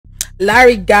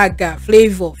Gaaga,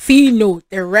 Flavour, Phyno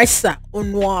Theresa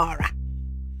Onuorah.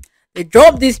 They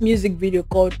dropped this music video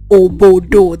called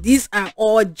OBODO. These are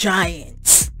all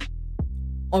giants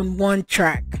on one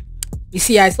track. You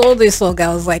see, I saw this song,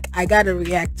 I was like, I gotta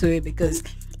react to it because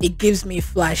it gives me a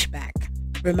flashback.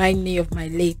 Remind me of my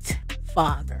late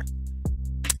father.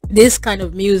 This kind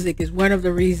of music is one of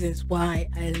the reasons why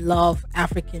I love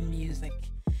African music.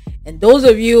 And those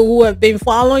of you who have been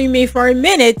following me for a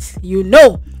minute, you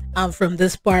know I'm from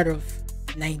this part of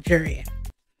Nigeria.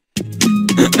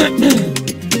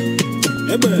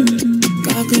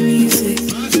 Gaaga music.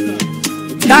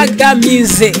 Gaaga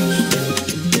music.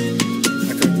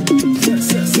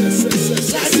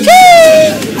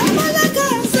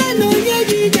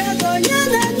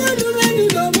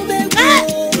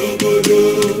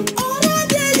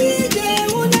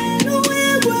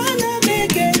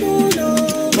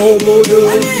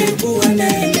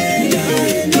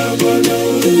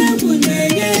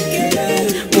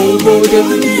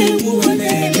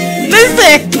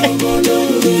 Listen.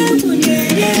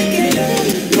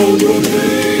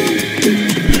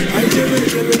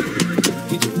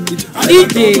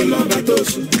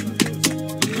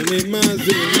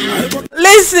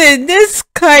 Listen, this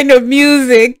kind of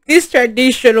music, this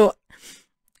traditional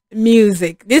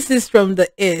music, this is from the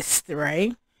East,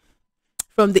 right?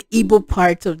 From the Igbo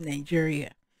part of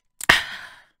Nigeria.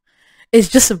 It's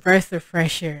just a breath of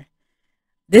fresh air.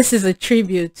 This is a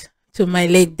tribute to my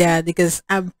late dad because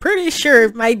I'm pretty sure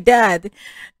if my dad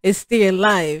is still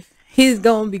alive, he's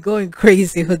gonna be going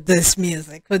crazy with this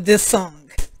music, with this song.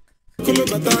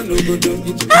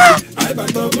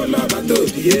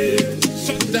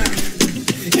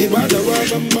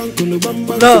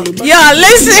 No, yeah,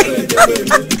 listen.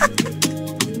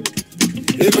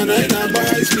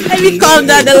 Let me calm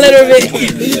down a little bit.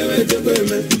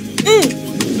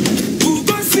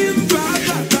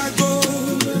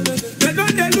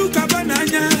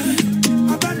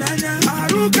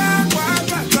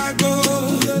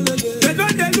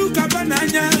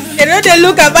 They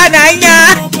look at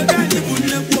banana.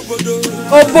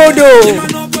 OBODO.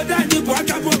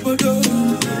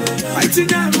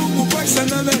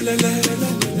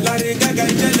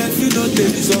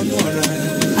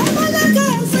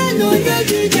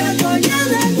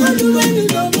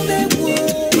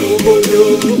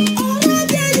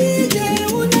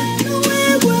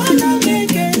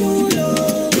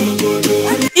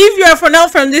 If you are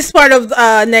not from this part of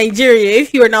Nigeria,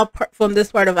 if you are not from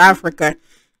this part of Africa,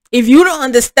 if you don't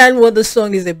understand what the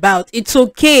song is about, it's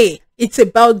okay. It's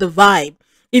about the vibe.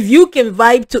 If you can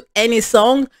vibe to any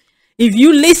song, if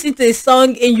you listen to a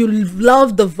song and you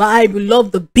love the vibe, you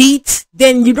love the beat,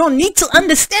 then you don't need to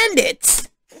understand it.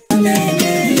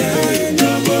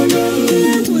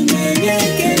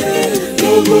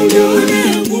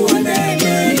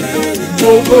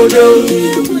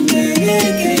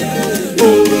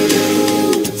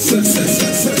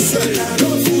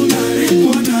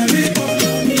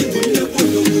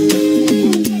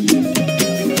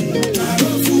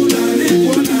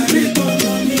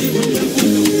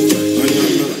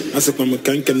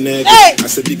 Hey,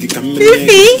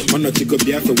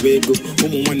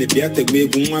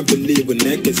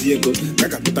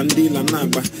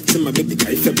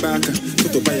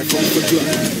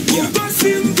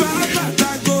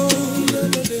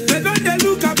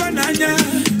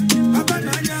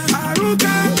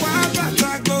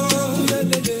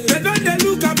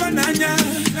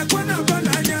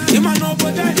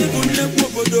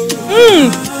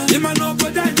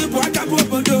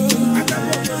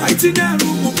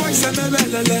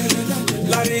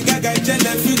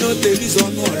 Phyno Theresa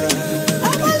Onuorah.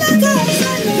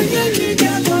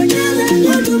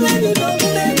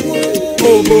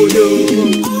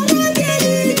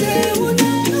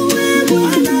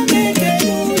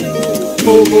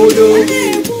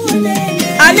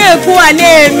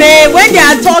 When they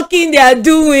are talking, they are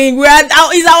doing. We are now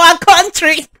is our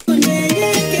country.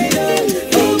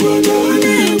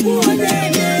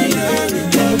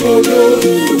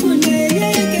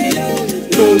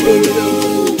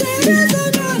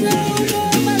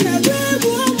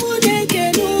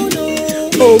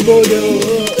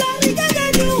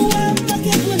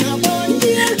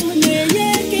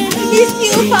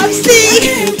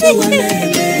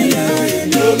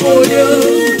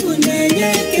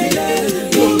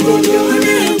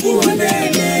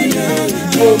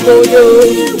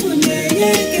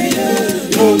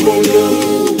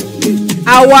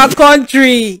 Our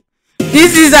country.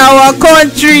 This is our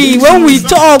country. When we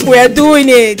talk, we are doing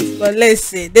it. But let's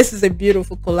see. This is a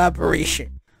beautiful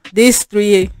collaboration. These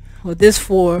three or these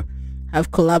four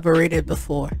have collaborated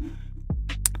before.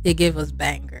 They gave us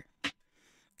banger.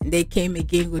 and they came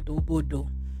again with Obodo.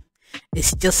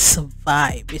 It's just a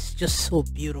vibe. It's just so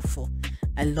beautiful.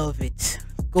 I love it.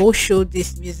 Go show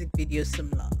this music video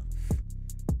some love.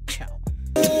 Ciao.